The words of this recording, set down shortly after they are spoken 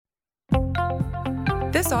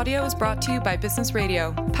This audio is brought to you by Business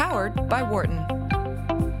Radio, powered by Wharton.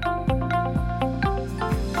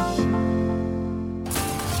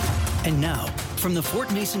 And now, from the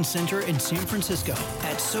Fort Mason Center in San Francisco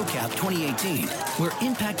at SOCAP 2018, where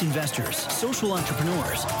impact investors, social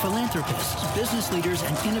entrepreneurs, philanthropists, business leaders,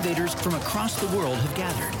 and innovators from across the world have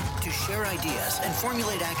gathered to share ideas and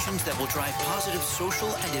formulate actions that will drive positive social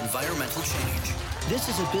and environmental change. This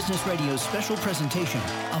is a Business Radio special presentation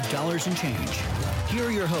of Dollars and Change. Here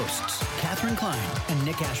are your hosts, Catherine Klein and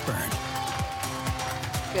Nick Ashburn.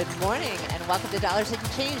 Good morning, and welcome to Dollars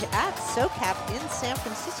and Change at SOCAP in San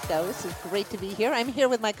Francisco. This is great to be here. I'm here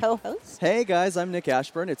with my co-host. Hey guys, I'm Nick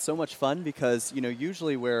Ashburn. It's so much fun because,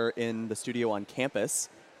 usually we're in the studio on campus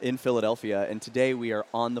in Philadelphia, and today we are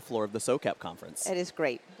on the floor of the SOCAP conference. It is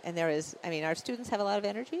great. And our students have a lot of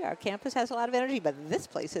energy. Our campus has a lot of energy, but this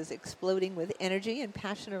place is exploding with energy and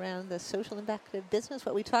passion around the social impact of business,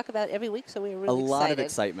 what we talk about every week, so we're really excited. A lot of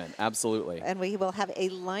excitement, absolutely. And we will have a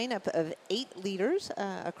lineup of 8 leaders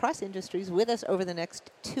across industries with us over the next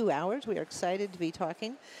 2 hours. We are excited to be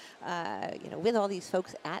talking, with all these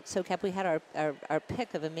folks at SOCAP. We had our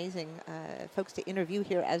pick of amazing folks to interview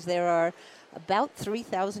here, as there are about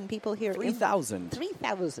 3,000 people here. 3,000.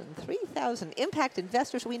 3,000 impact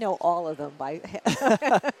investors. We know all of them by,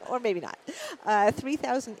 or maybe not.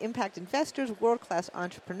 3,000 impact investors, world-class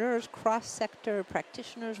entrepreneurs, cross-sector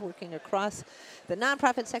practitioners working across the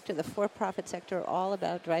nonprofit sector, the for-profit sector, all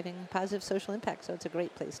about driving positive social impact. So it's a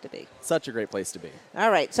great place to be. Such a great place to be.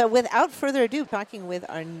 All right. So without further ado, talking with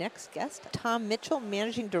our next guest, Tom Mitchell,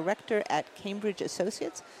 Managing Director at Cambridge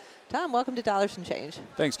Associates. Tom, welcome to Dollars and Change.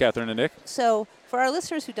 Thanks, Catherine and Nick. So for our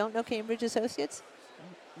listeners who don't know Cambridge Associates,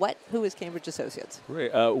 who is Cambridge Associates?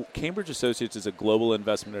 Great. Cambridge Associates is a global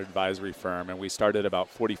investment advisory firm, and we started about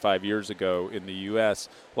 45 years ago in the U.S.,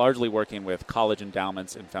 largely working with college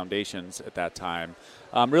endowments and foundations at that time,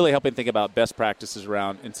 really helping think about best practices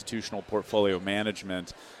around institutional portfolio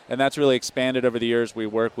management. And that's really expanded over the years. We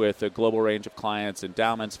work with a global range of clients,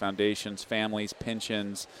 endowments, foundations, families,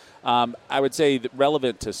 pensions. I would say that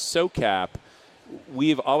relevant to SOCAP,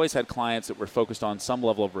 we've always had clients that were focused on some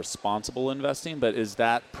level of responsible investing, but as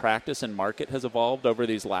that practice and market has evolved over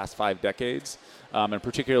these last 5 decades, and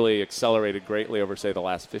particularly accelerated greatly over, say, the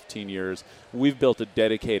last 15 years, we've built a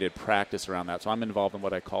dedicated practice around that. So I'm involved in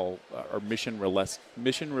what I call our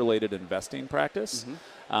mission-related investing practice,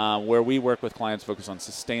 where we work with clients focused on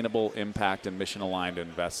sustainable impact and mission-aligned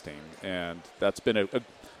investing. And that's been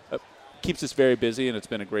keeps us very busy, and it's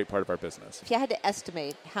been a great part of our business. If you had to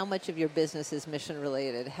estimate how much of your business is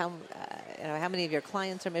mission-related, how many of your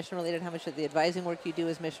clients are mission-related, how much of the advising work you do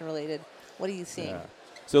is mission-related, what are you seeing? Yeah.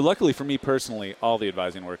 So luckily for me personally, all the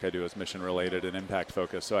advising work I do is mission-related and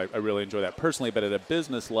impact-focused, so I really enjoy that personally. But at a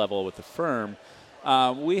business level with the firm,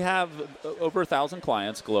 we have over 1,000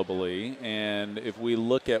 clients globally, and if we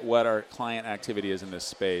look at what our client activity is in this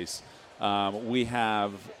space, we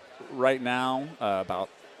have right now about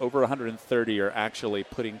over 130 are actually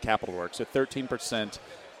putting capital to work. So 13%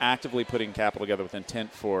 actively putting capital together with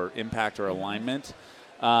intent for impact or alignment.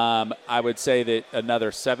 I would say that another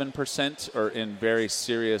 7% are in very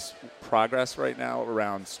serious progress right now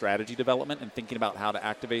around strategy development and thinking about how to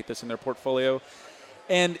activate this in their portfolio.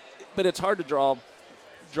 But it's hard to draw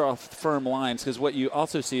firm lines, because what you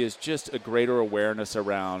also see is just a greater awareness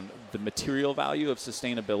around the material value of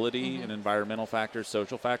sustainability and environmental factors,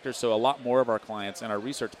 social factors. So a lot more of our clients and our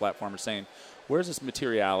research platform are saying, where's this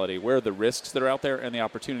materiality? Where are the risks that are out there and the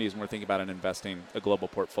opportunities when we're thinking about investing a global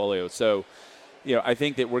portfolio? So, I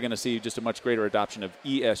think that we're going to see just a much greater adoption of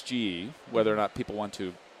ESG, whether or not people want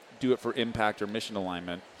to do it for impact or mission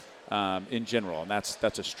alignment in general. And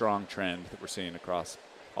that's a strong trend that we're seeing across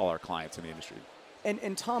all our clients in the industry.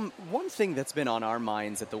 And Tom, one thing that's been on our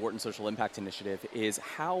minds at the Wharton Social Impact Initiative is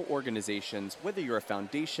how organizations, whether you're a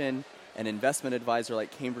foundation, an investment advisor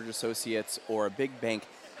like Cambridge Associates, or a big bank,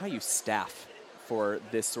 how you staff for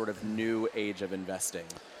this sort of new age of investing.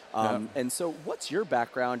 And so what's your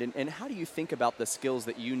background, and how do you think about the skills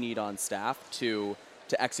that you need on staff to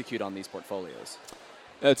execute on these portfolios?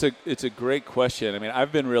 It's a great question. I mean,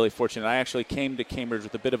 I've been really fortunate. I actually came to Cambridge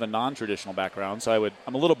with a bit of a non-traditional background, so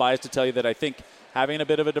I'm a little biased to tell you that I think having a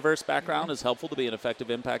bit of a diverse background is helpful to be an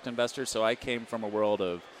effective impact investor. So I came from a world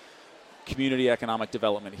of community economic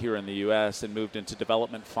development here in the U.S. and moved into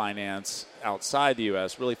development finance outside the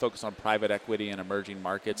U.S., really focused on private equity and emerging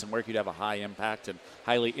markets and where you'd have a high impact and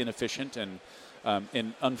highly inefficient and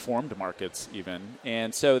in unformed markets even.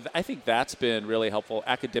 And so I think that's been really helpful.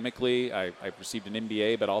 Academically, I received an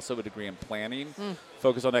MBA, but also a degree in planning,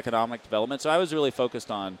 focused on economic development. So I was really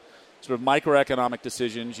focused on sort of microeconomic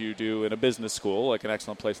decisions you do in a business school, like an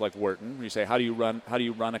excellent place like Wharton, where you say, how do you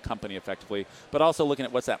run a company effectively, but also looking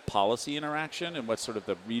at what's that policy interaction and what's sort of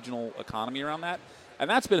the regional economy around that. And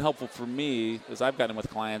that's been helpful for me as I've gotten with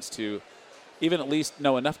clients to even at least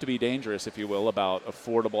know enough to be dangerous, if you will, about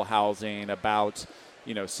affordable housing, about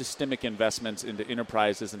systemic investments into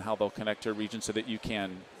enterprises and how they'll connect to a region so that you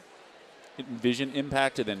can envision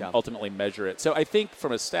impact and then ultimately measure it. So I think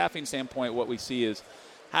from a staffing standpoint, what we see is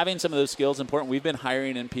having some of those skills important. We've been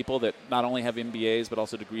hiring in people that not only have MBAs but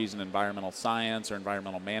also degrees in environmental science or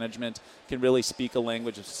environmental management, can really speak a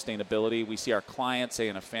language of sustainability. We see our clients, say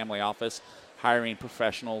in a family office, hiring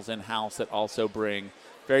professionals in-house that also bring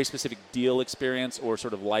very specific deal experience or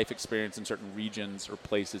sort of life experience in certain regions or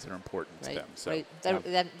places that are important to them. So,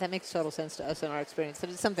 that makes total sense to us in our experience. So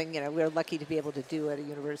it's something we're lucky to be able to do at a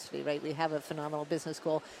university, right? We have a phenomenal business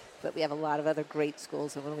school, but we have a lot of other great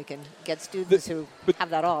schools, and when we can get students who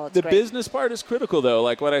have that all, it's the great. Business part is critical, though.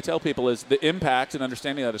 Like what I tell people is the impact and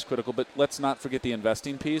understanding that is critical, but let's not forget the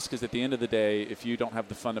investing piece, because at the end of the day, if you don't have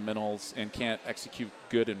the fundamentals and can't execute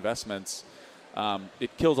good investments,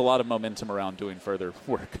 it kills a lot of momentum around doing further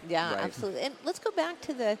work. Yeah, right. Absolutely. And let's go back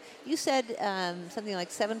to you said something like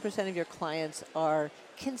 7% of your clients are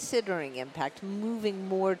considering impact, moving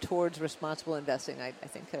more towards responsible investing. I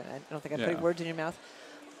think, I don't think I'm putting words in your mouth.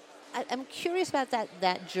 I'm curious about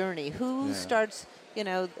that journey. Who starts,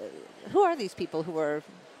 who are these people who are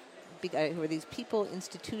these people,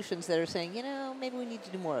 institutions that are saying, maybe we need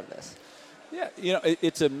to do more of this? Yeah,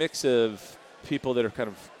 it's a mix of people that are kind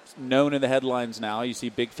of known in the headlines now. You see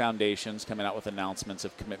big foundations coming out with announcements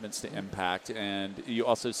of commitments to impact, and you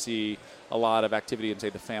also see a lot of activity in, say,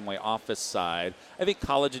 the family office side. I think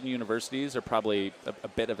college and universities are probably a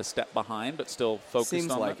bit of a step behind, but still focused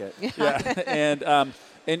Seems on like it. Yeah,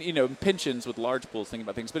 and pensions with large pools, thinking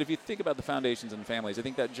about things. But if you think about the foundations and families, I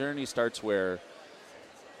think that journey starts where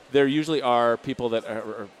there usually are people that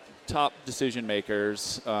are top decision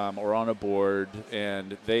makers or on a board,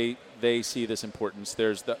 and they see this importance.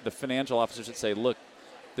 There's the financial officers that say, look,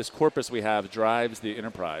 this corpus we have drives the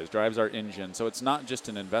enterprise, drives our engine. So it's not just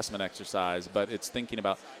an investment exercise, but it's thinking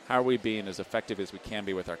about how are we being as effective as we can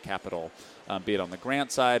be with our capital, be it on the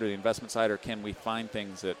grant side or the investment side, or can we find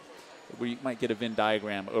things that we might get a Venn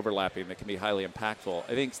diagram overlapping that can be highly impactful.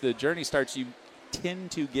 I think the journey starts, you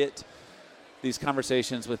tend to get these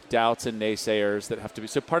conversations with doubts and naysayers that have to be.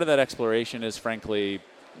 So part of that exploration is, frankly,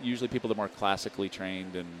 usually people that are more classically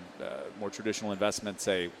trained and more traditional investments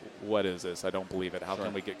say, what is this? I don't believe it. How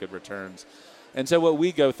can we get good returns? And so what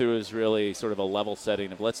we go through is really sort of a level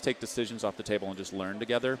setting of let's take decisions off the table and just learn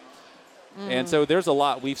together. And so there's a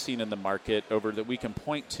lot we've seen in the market over that we can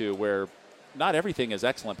point to where not everything is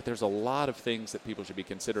excellent, but there's a lot of things that people should be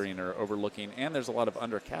considering or overlooking, and there's a lot of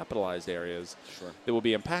undercapitalized areas that will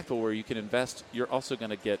be impactful where you can invest. You're also going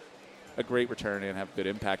to get a great return and have good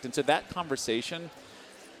impact. And so that conversation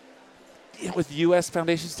with U.S.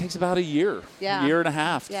 foundations takes about a year and a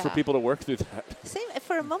half for people to work through that. Same.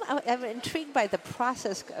 For a moment, I'm intrigued by the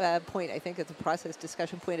process point. I think it's a process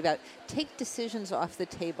discussion point about take decisions off the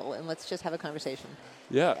table and let's just have a conversation.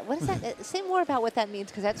 Yeah. What is that? Say more about what that means,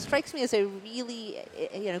 because that strikes me as a really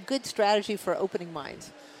good strategy for opening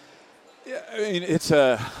minds. Yeah, I mean, it's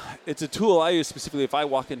a tool I use specifically if I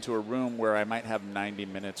walk into a room where I might have 90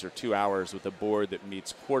 minutes or 2 hours with a board that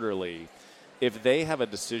meets quarterly. If they have a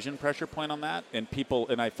decision pressure point on that, and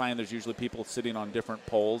I find there's usually people sitting on different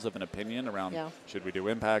poles of an opinion around should we do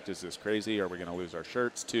impact? Is this crazy? Are we going to lose our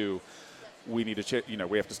shirts? To we need to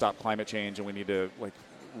we have to stop climate change and we need to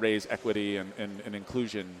raise equity and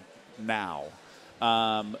inclusion now.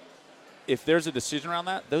 If there's a decision around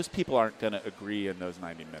that, those people aren't going to agree in those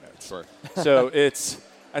 90 minutes. Sure. So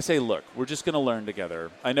I say, look, we're just going to learn together.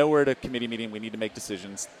 I know we're at a committee meeting. We need to make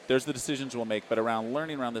decisions. There's the decisions we'll make, but around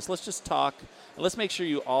learning around this, let's just talk. And let's make sure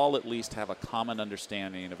you all at least have a common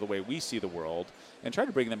understanding of the way we see the world and try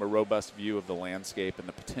to bring them a robust view of the landscape and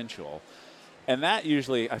the potential. And that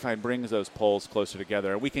usually, I find, brings those poles closer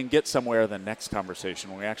together. And we can get somewhere in the next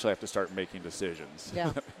conversation when we actually have to start making decisions.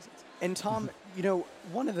 Yeah. And Tom,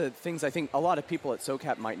 one of the things I think a lot of people at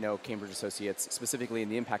SOCAP might know Cambridge Associates, specifically in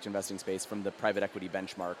the impact investing space, from the private equity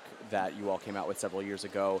benchmark that you all came out with several years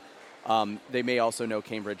ago. They may also know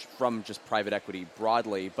Cambridge from just private equity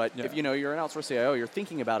broadly, but if you're an outsourced CIO, you're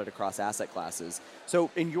thinking about it across asset classes. So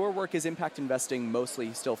in your work, is impact investing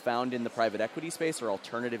mostly still found in the private equity space or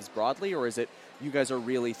alternatives broadly, or is it you guys are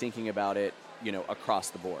really thinking about it, across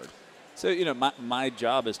the board? So, my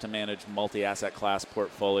job is to manage multi-asset class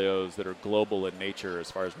portfolios that are global in nature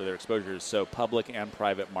as far as where their exposure is, so public and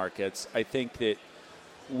private markets. I think that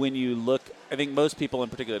when you look I think most people, in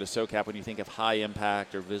particular to SOCAP, when you think of high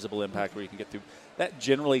impact or visible impact where you can get through, that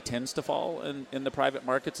generally tends to fall in the private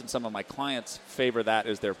markets, and some of my clients favor that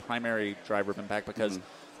as their primary driver of impact because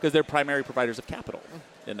they're primary providers of capital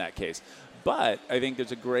in that case. But I think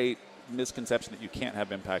there's a great misconception that you can't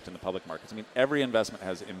have impact in the public markets. I mean, every investment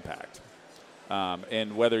has impact.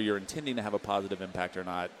 And whether you're intending to have a positive impact or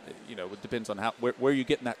not, it depends on where you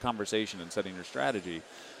get in that conversation and setting your strategy.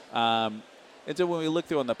 And so when we look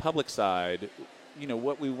through on the public side,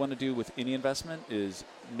 what we want to do with any investment is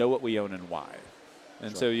know what we own and why.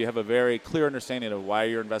 And so you have a very clear understanding of why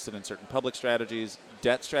you're invested in certain public strategies,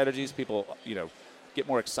 debt strategies. People, get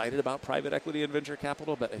more excited about private equity and venture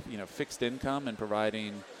capital, but, fixed income and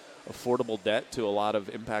providing affordable debt to a lot of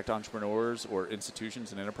impact entrepreneurs or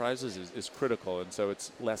institutions and enterprises is critical. And so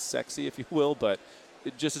it's less sexy, if you will, but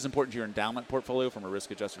it's just as important to your endowment portfolio from a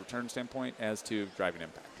risk-adjusted return standpoint as to driving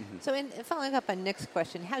impact. So in following up on Nick's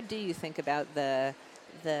question, how do you think about the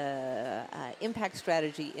impact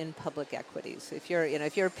strategy in public equities? If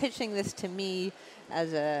you're pitching this to me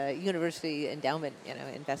as a university endowment,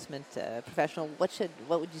 investment professional, what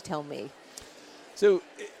would you tell me? So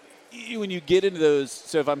when you get into those,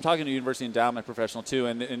 so if I'm talking to a university endowment professional too,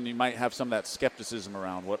 and you might have some of that skepticism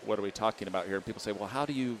around what are we talking about here? People say, well, how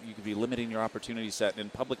do you could be limiting your opportunity set? And in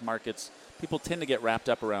public markets, people tend to get wrapped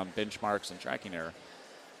up around benchmarks and tracking error.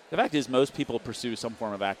 The fact is most people pursue some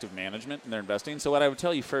form of active management in their investing. So what I would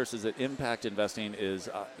tell you first is that impact investing is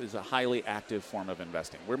a highly active form of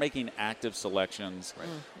investing. We're making active selections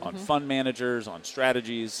on fund managers, on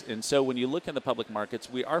strategies. And so when you look in the public markets,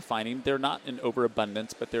 we are finding they're not in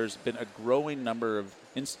overabundance, but there's been a growing number of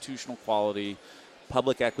institutional quality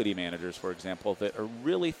public equity managers, for example, that are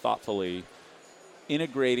really thoughtfully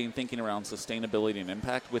integrating thinking around sustainability and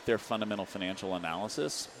impact with their fundamental financial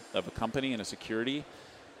analysis of a company and a security.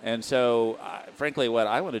 And so, frankly, what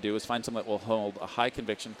I want to do is find someone that will hold a high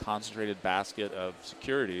conviction, concentrated basket of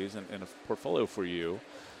securities and a portfolio for you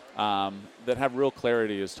that have real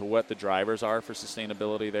clarity as to what the drivers are for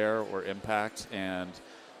sustainability there or impact, and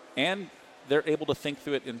they're able to think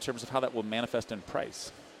through it in terms of how that will manifest in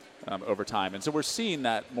price over time. And so we're seeing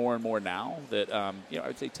that more and more now that, I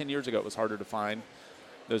would say 10 years ago it was harder to find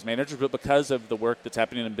those managers, but because of the work that's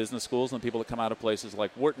happening in business schools and the people that come out of places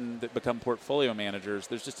like Wharton that become portfolio managers,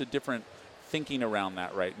 there's just a different thinking around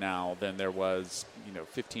that right now than there was,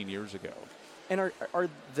 15 years ago. And are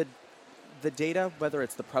the data, whether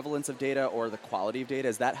it's the prevalence of data or the quality of data,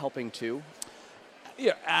 is that helping too?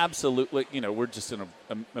 Yeah, absolutely. We're just in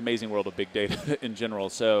an amazing world of big data in general.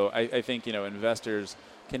 So I think, investors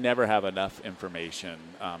can never have enough information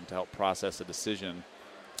to help process a decision.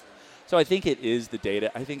 So I think it is the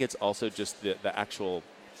data. I think it's also just the actual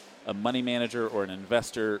money manager or an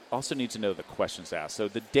investor also needs to know the questions to ask. So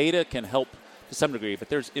the data can help to some degree, but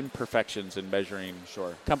there's imperfections in measuring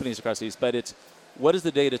companies across these. But it's what does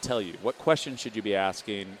the data tell you? What questions should you be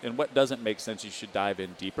asking? And what doesn't make sense, you should dive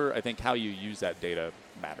in deeper. I think how you use that data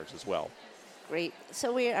matters as well. Great.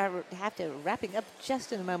 So we have to wrapping up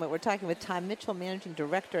just in a moment. We're talking with Tom Mitchell, Managing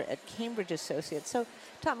Director at Cambridge Associates. So,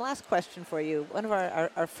 Tom, last question for you. One of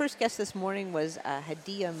our first guests this morning was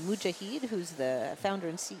Hadiya Mujahid, who's the founder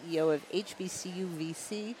and CEO of HBCU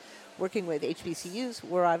VC, working with HBCUs.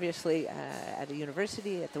 We're obviously at a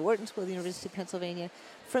university, at the Wharton School of the University of Pennsylvania.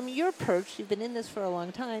 From your perch, you've been in this for a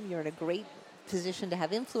long time. You're in a great position to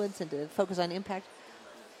have influence and to focus on impact.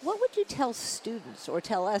 What would you tell students or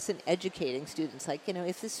tell us in educating students? Like,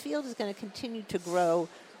 if this field is going to continue to grow,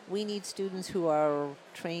 we need students who are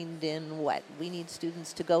trained in what? We need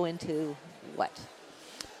students to go into what?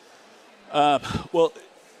 Well,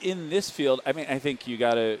 in this field, I mean, I think you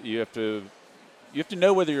have to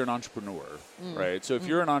know whether you're an entrepreneur, right? So if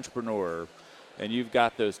you're an entrepreneur and you've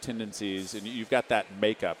got those tendencies and you've got that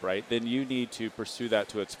makeup, right, then you need to pursue that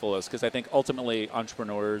to its fullest, because I think ultimately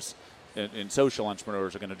entrepreneurs and social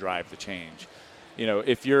entrepreneurs are going to drive the change.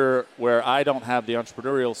 If you're where I don't have the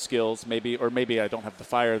entrepreneurial skills, maybe I don't have the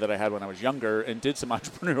fire that I had when I was younger and did some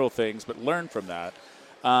entrepreneurial things, but learned from that.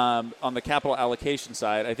 On the capital allocation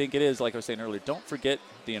side, I think it is, like I was saying earlier, don't forget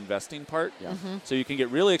the investing part. Yeah. So you can get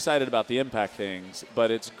really excited about the impact things,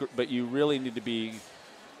 but you really need to be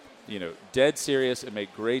dead serious and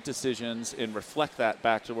make great decisions and reflect that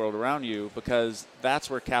back to the world around you, because that's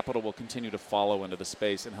where capital will continue to follow into the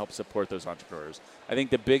space and help support those entrepreneurs. I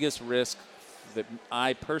think the biggest risk that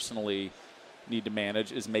I personally need to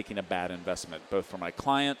manage is making a bad investment, both for my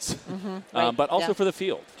clients, right. but also for the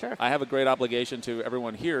field. Sure. I have a great obligation to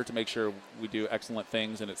everyone here to make sure we do excellent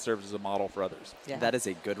things and it serves as a model for others. Yeah. That is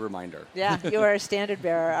a good reminder. Yeah, you are a standard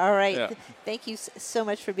bearer. All right. Yeah. Thank you so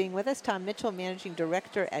much for being with us. Tom Mitchell, Managing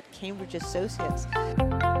Director at Cambridge Associates.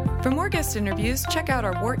 For more guest interviews, check out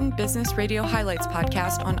our Wharton Business Radio Highlights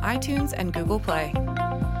podcast on iTunes and Google Play.